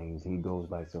names. He goes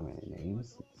by so many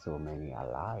names, so many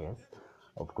alias.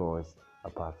 Of course,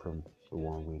 apart from the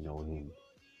one we know him,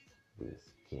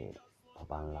 Wizkid,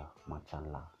 Babanla,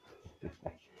 Machanla.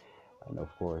 And of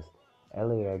course,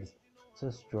 LAX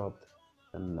just dropped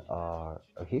a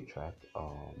hit track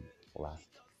last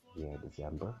year,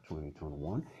 December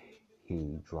 2021.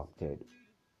 He dropped it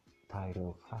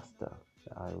titled Faster.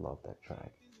 I love that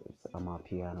track. It's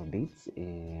piano beats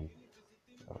and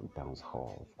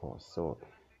dancehall, of course. So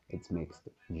it's mixed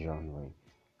genre.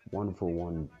 Wonderful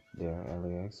one there,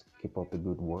 LAX. Keep up the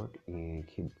good work and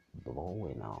keep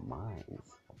blowing our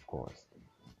minds, of course.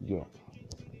 Yeah.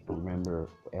 Remember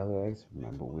LAX,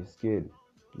 remember Wizkid.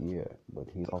 Yeah, but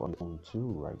he's on phone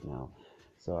too right now.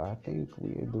 So I think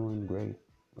we are doing great.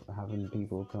 Having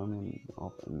people coming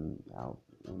up and out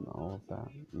and all of that.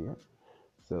 Yeah.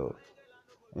 So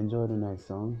enjoy the next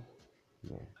song.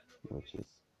 Yeah, which is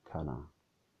Kana.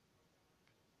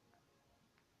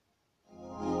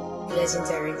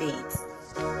 Legendary beats.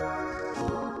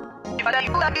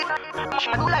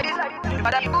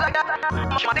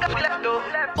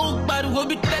 Bad will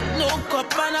be techno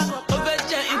copana,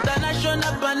 overture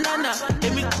international banana.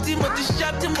 Emi Timothy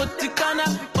Sharp, Timothy Kana.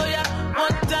 Oh yeah,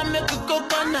 one time make a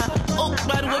copana.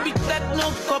 Bad will be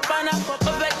techno copana,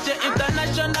 overture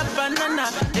international banana.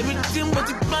 Emi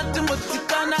Timothy Pan, Timothy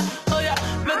Kana. Oh yeah,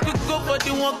 make we go for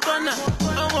the one corner,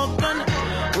 one corner.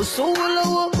 Oh so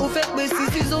low, oh fake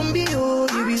baby zombie, oh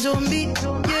you be zombie,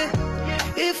 yeah.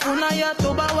 If unaya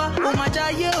tobawa, oh my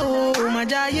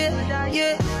jaye,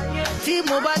 yeah. Tí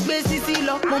mo bá gbé sisi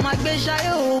lọ, mo máa gbé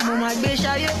ṣayé, oh, mo máa gbé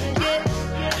ṣayé, yeah.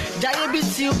 Jaye bí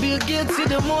till Bill Gates till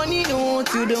the morning, oh,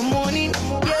 till the morning,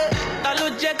 yeah. I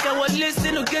don't check, I will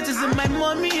listen to get in my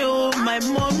mommy, oh, my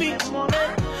mommy.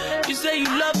 Eh. You say you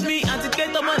love me, and to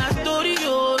get them on a story,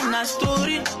 oh, na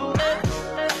story. Eh.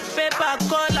 Paper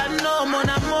call, I know I'm on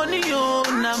a money, oh,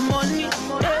 na money.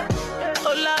 Eh.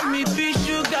 Ola me be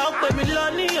sugar, pay me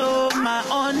lonely, oh, my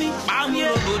honey. I'm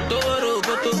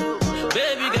roboto.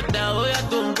 Baby, get down, oh, yeah,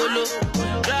 don't go low.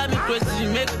 Drive me crazy,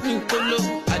 make me go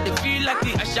low. I dey feel like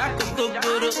the Ashako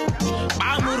Kokoro.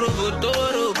 I'm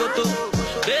roboto.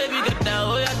 Baby, get down,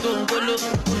 oh, yeah, don't go low.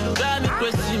 Drive me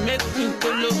crazy, make me go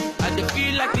low. I dey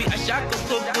feel like the Ashako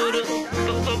Kokoro.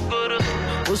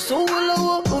 Oh, so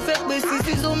low, oh, fake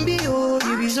baby zombie, oh,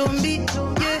 you be zombie,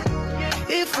 yeah.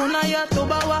 If unaya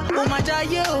tobawa, oh my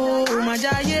jaye,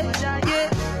 yeah.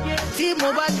 Tí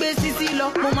mo bá gbé sisi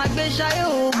lọ, mo máa gbé ṣayé,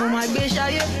 oh, mo máa gbé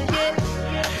ṣayé, yeah.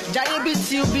 Jaye bí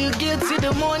till Bill Gates till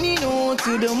the morning, oh,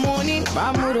 till the morning.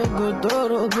 Bamuro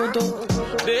rogoto.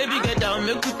 Baby, get down,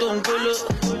 make we don't go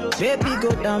low. Baby, go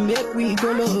down, make we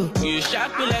go low. You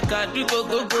shock me like I do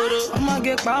go. I'ma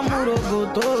get bamuro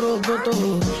rogoto.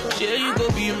 Say you go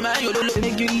be my yolo.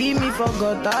 Make you leave me for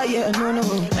God, yeah, no.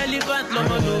 Elephant,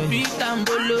 lomo, no beat and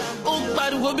bolo.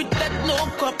 Bad will be techno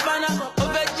copana.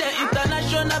 Overture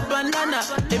international banana.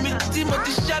 Emi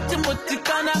Timothy Sharp, Timothy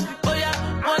Kana. Oh yeah,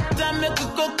 one time make we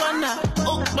go corner.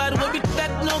 Bad will be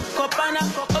techno copana.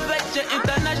 Overture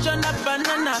international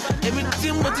banana. Emi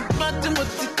Timothy Pan,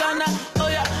 Timothy Kana. Oh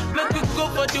yeah, make we go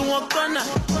for the one corner,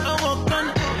 one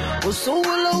corner. Oh so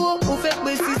low, oh fake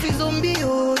baby zombie,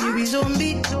 oh you be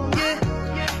zombie, yeah.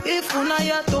 If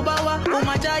unaya tobawa, oh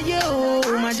my jaye,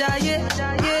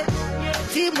 yeah.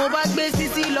 Tí mo bá gbé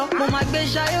sisi lọ, mo máa gbé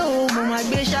ṣayé, oh, mo máa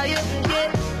gbé ṣayé,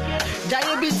 yeah.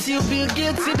 Jaye bí till Bill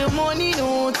Gates till the morning,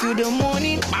 oh, till the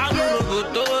morning. I'm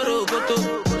roboto.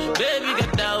 Baby,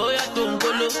 get down, oh yeah, don't go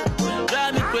low.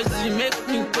 Drive me crazy, make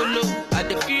me colo. I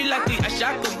dey feel like the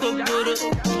ashako go goro.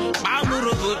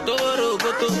 Mamuro go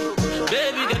goto.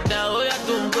 Baby get down, oh yeah,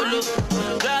 don't golo.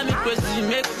 Drive me crazy,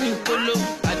 make me colo.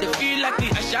 I dey feel like the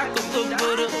ashako go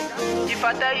goro. If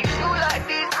I tell you do like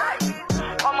this,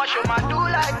 how much you man do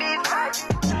like this?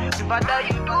 If I tell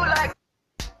you do like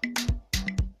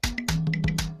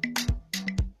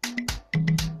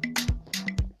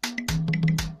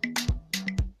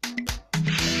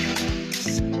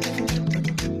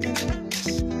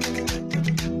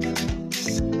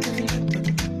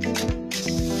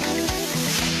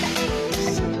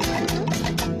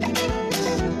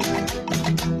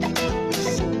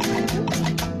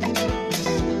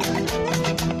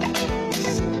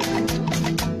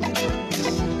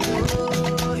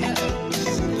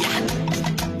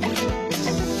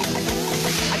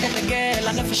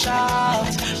shout,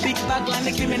 big bag like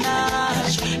Nicki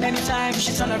Minaj. Anytime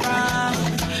she turn around,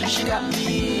 she got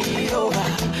me over.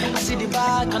 I see the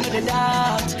back, I know the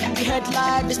doubt. The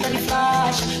headlight, the steady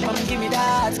flash. Come give me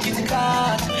that, kitty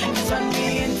cat. You turn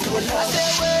me into a love. I say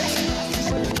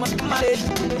wait, must come my head.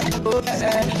 Oh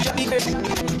yeah, drop me crazy.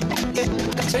 Yeah,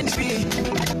 got 20 speed.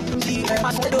 See,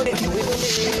 my sweat don't let you wait.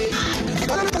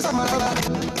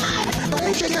 I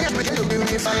ain't shaking your pretty, you give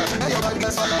me fire. And your bad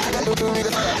girl's fire, and you give me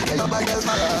the fire. And your bad girl's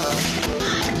fire.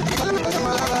 You call me because I'm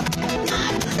a lover.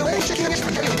 You ain't shaking your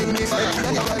pretty, you give me fire.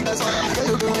 And your bad girl's fire, and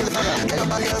you give me the fire. And your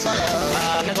bad girl's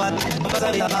fire. Get what? Because I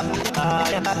love her.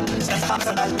 Start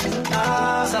hamster.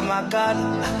 Samakan.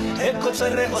 Eko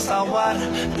tere osawar.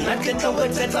 Nakita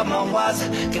weteta mawaz.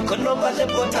 Kikono bale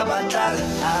bota batal.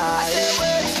 I say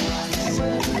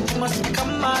wait, you must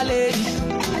become my lady.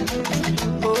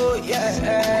 Oh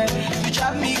yeah, you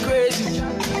drive me crazy.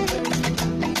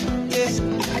 Yeah,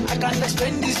 I can't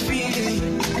explain this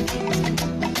feeling.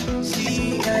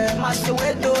 See, my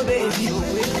Soweto baby.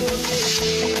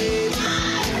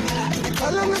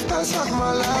 Follow me past like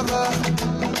my lover.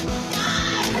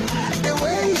 The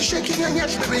way you shaking your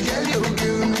hips, baby girl, you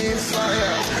give me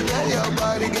fire. Girl, your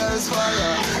body gets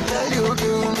fire. Girl, you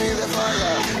give me the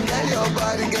fire. Girl, your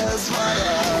body gets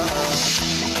fire.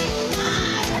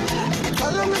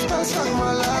 Follow me past like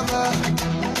my lover.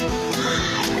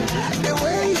 The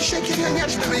way you shaking your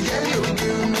hips, baby girl, you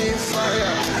give me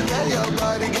fire. Girl, your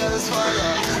body gets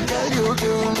fire. Girl, you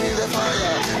give me the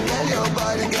fire. Girl, your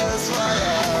body gets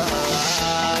fire.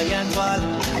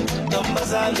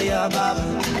 Tombazali abab.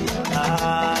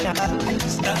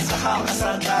 Stanza how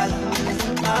asakal.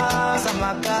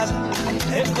 Samakal.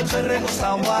 Ekutere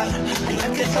usawar.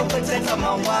 Nakita weteta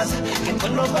mawaz.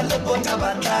 Kikono bale bota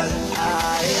batal.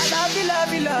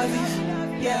 Love you.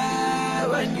 Yeah,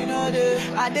 when you know that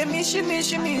I dey miss you.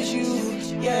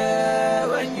 Yeah,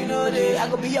 when you know that I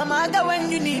go be your mother when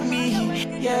you need me.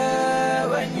 Yeah,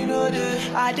 when you know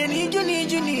that I dey need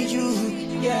you.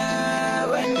 Yeah,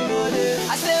 when you know that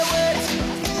I say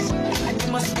wait,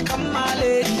 you must become my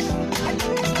lady.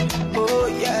 Oh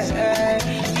yeah,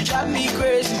 you drive me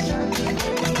crazy.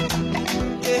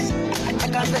 Yeah, I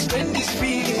can't explain this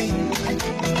feeling.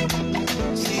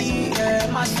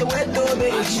 My Soweto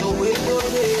baby,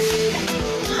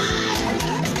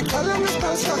 Follow me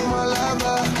past like my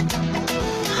lover.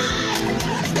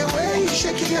 The way you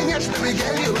shaking your hips, baby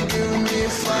girl, you give me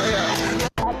fire.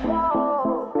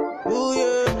 Ooh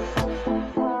yeah,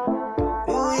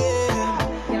 ooh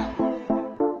yeah.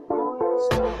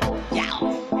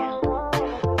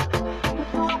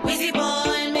 Wizzy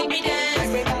boy, make me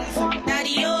dance.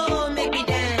 Daddy, oh, make me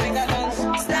dance.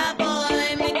 Star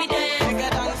boy, make me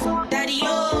dance. Daddy,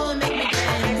 oh, make me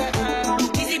dance.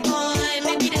 Wizzy boy,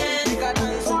 make me dance.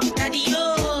 Daddy,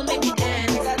 oh, make me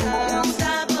dance.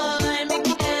 Star boy, make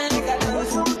me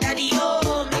dance. Daddy,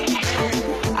 oh, make me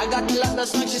dance. I got a lot of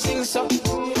songs she sings so.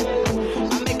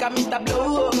 I make her meet a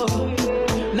blow.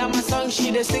 Now my song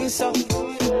she dey sing so.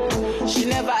 She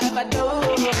never ever do.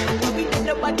 But we did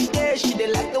nobody there. She dey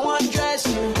like the one dress.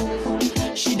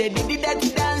 She dey do the dirty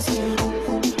dance.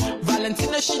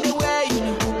 Valentina she dey wear.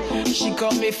 She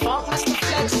call me funk master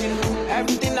flex.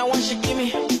 Everything I want she give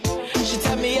me. She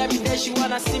tell me every day she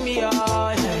wanna see me. Oh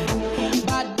yeah.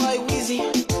 Bad boy Wizzy,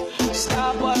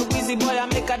 star boy Wizzy boy. I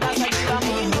make her dance like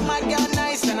you know my girl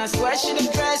nice and I swear she the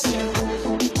dress.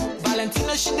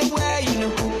 Valentina she dey wear.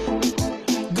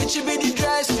 Gucci be the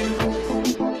dress.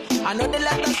 I know they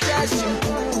let us stress you.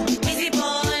 Busy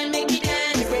boy, make me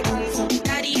dance.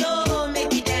 Daddy, oh, make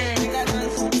me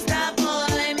dance. Star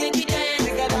boy, make me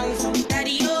dance.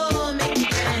 Daddy, oh, make me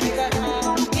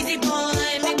dance. Busy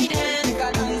boy, make me dance.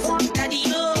 Daddy,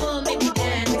 oh, make me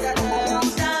dance.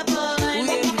 Star boy,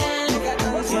 make me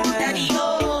dance. Daddy,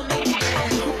 oh, make me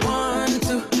dance. 1,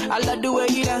 2, I love the way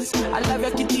you dance. I love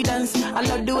your kitty dance. I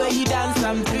love the way you dance.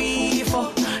 I'm 3.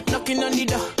 knocking on the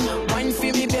door. Wine for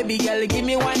me, baby girl, give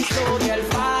me one slow, girl.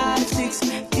 5, 6,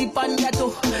 tip on your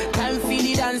toe. Time for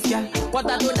the dance, girl. What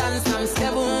I do dance, I'm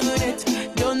 7 minutes.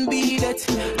 Don't beat it.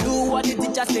 Do what the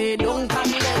teacher say, don't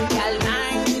come late, girl.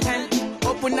 9, 10,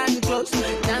 open and close.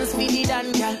 Dance for the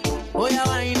dance, girl. Oh, yeah,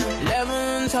 wine.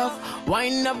 11, 12,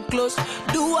 wind up close.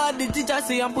 Do what the teacher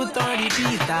say and put on the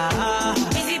beat.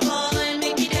 Busy boy,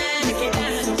 make it dance, make it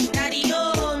dance. Daddy,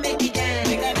 oh, make it dance,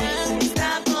 make it dance.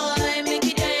 Stop boy, make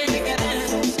it dance, make it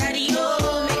dance. Daddy,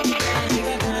 oh, make it dance, make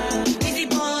it dance. Busy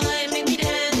boy, make it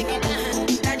dance, make it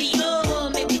dance. Daddy, oh,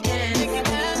 make it dance, make it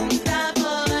dance. Stop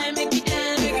boy, make it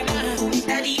dance, make it dance.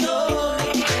 Daddy, oh,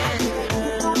 make it dance,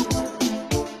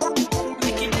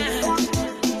 make it dance,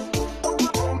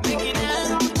 make it dance,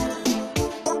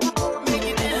 make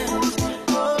it dance,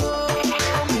 oh, make it dance.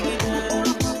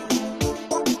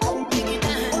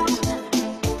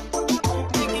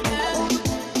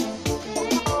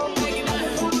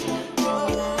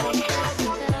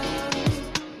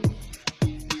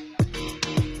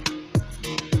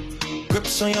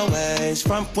 Grips on your ways,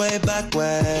 front way, back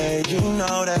way. You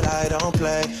know that I don't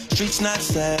play. Streets not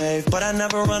safe, but I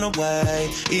never run away,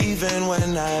 even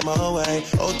when I'm away.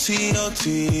 OT,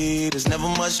 OT, there's never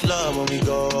much love when we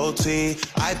go OT.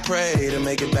 I pray to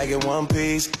make it back in one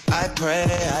piece. I pray,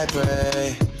 I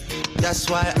pray. That's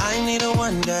why I need a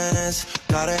one dance.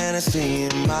 Got a Hennessy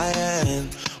in my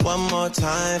hand. One more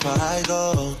time before I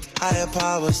go. Higher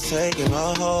powers taking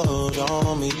a hold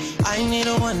on me. I need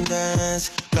a one dance.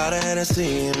 Got a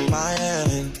Hennessy in my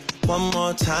hand. One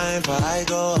more time before I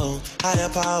go. Higher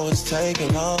powers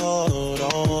taking a hold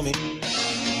on me.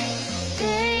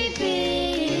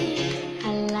 Baby, I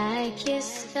like your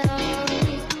style.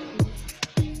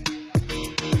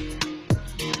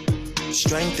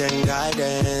 Strength and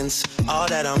guidance, all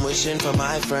that I'm wishing for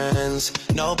my friends.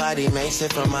 Nobody makes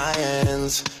it from my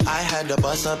ends. I had to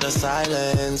bust up the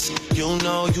silence. You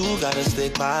know you gotta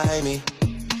stick by me.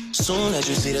 Soon as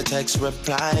you see the text,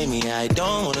 reply me. I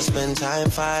don't wanna spend time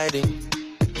fighting.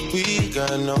 We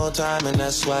got no time, and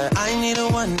that's why I need a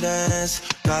one dance.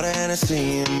 Got a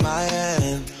Hennessy in my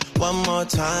hand. One more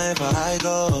time before I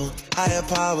go. Higher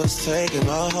powers taking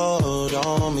a hold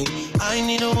on me. I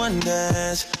need a one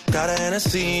dance. Got a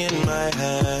Hennessy in my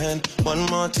hand. One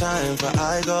more time before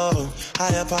I go.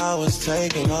 Higher powers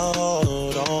taking a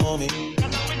hold on me.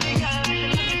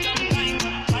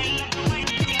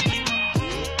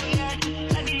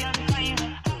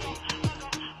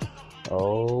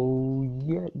 Oh,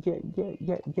 yeah.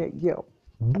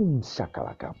 Boom,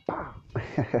 shakalaka, pow.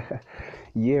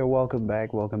 Yeah, welcome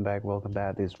back.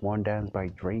 This One Dance by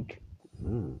Drake.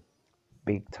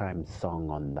 Big time song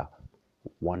on the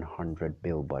 100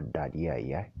 Billboard.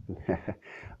 Yeah.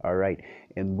 All right.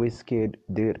 And Wizkid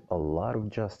did a lot of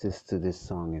justice to this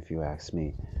song, if you ask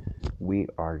me. We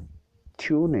are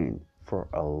tuning for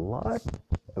a lot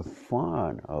of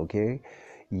fun, okay?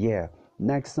 Yeah.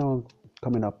 Next song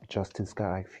coming up, Justin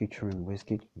Sky featuring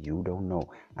Wizkid, You Don't Know.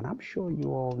 And I'm sure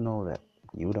you all know that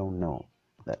you don't know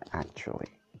that actually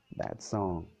that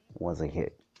song was a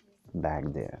hit back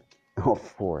there.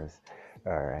 Of course.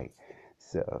 All right.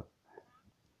 So,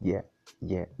 yeah,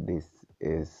 this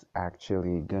is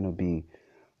actually gonna be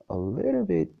a little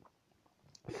bit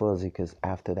fuzzy because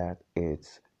after that,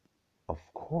 it's, of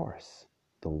course,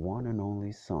 the one and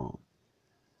only song,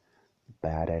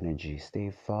 Bad Energy. Stay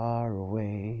far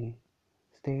away.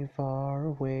 Stay far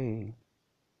away.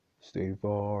 Stay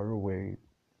far away.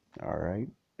 All right.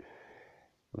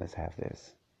 Let's have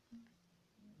this.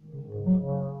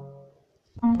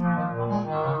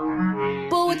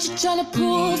 But what you tryna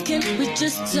prove? Can we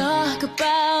just talk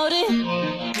about it?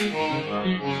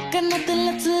 Got nothing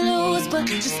left to lose, but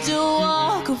just to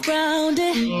walk around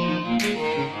it.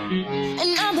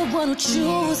 And I'm the one who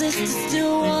chooses to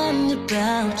still wonder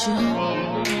about you.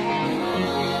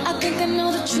 I think I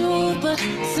know the truth, but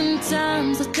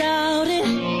sometimes I doubt it.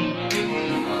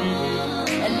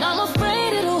 And I'm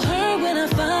afraid it'll hurt when I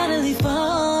finally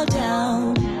fall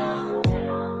down.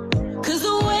 Cause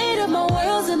the weight of my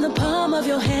world's in the palm of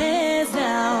your hands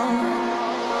now.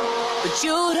 But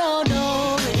you don't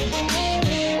know it.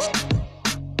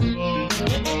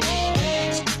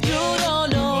 You don't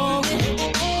know it.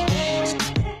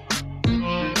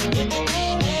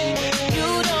 You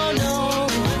don't know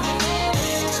it.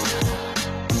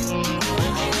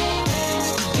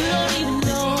 You don't even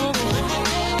know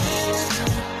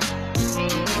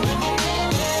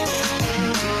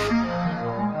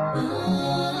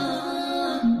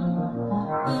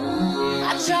I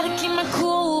try to keep my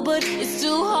cool, but it's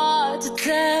too hard to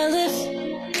tell if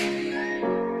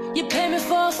you pay me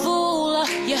for a fool or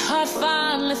your heart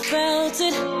finally felt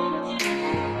it.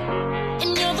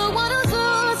 And you're the one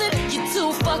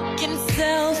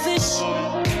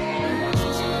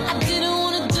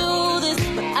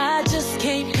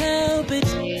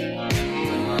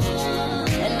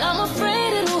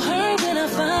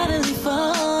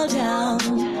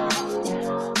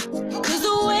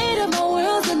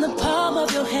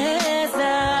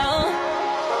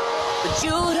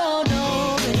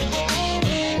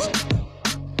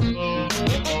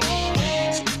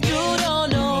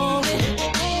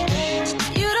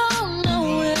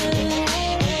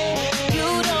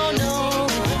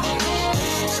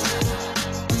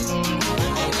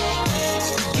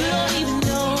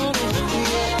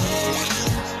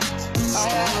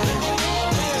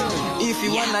If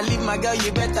you wanna leave my girl,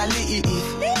 you better leave.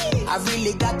 I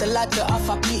really got a lot to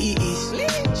offer, please.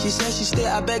 She said she stay,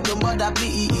 I beg the mother,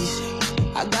 please.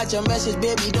 I got your message,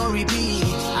 baby, don't repeat.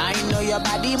 I know your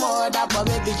body more than for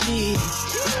baby G.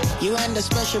 You and the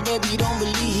special, baby, don't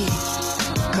believe.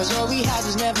 Cause what we had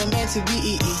was never meant to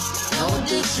be. No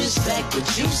disrespect,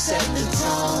 but you set the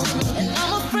tone. And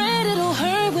I'm afraid it'll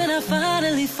hurt when I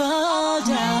finally fall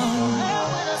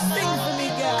down.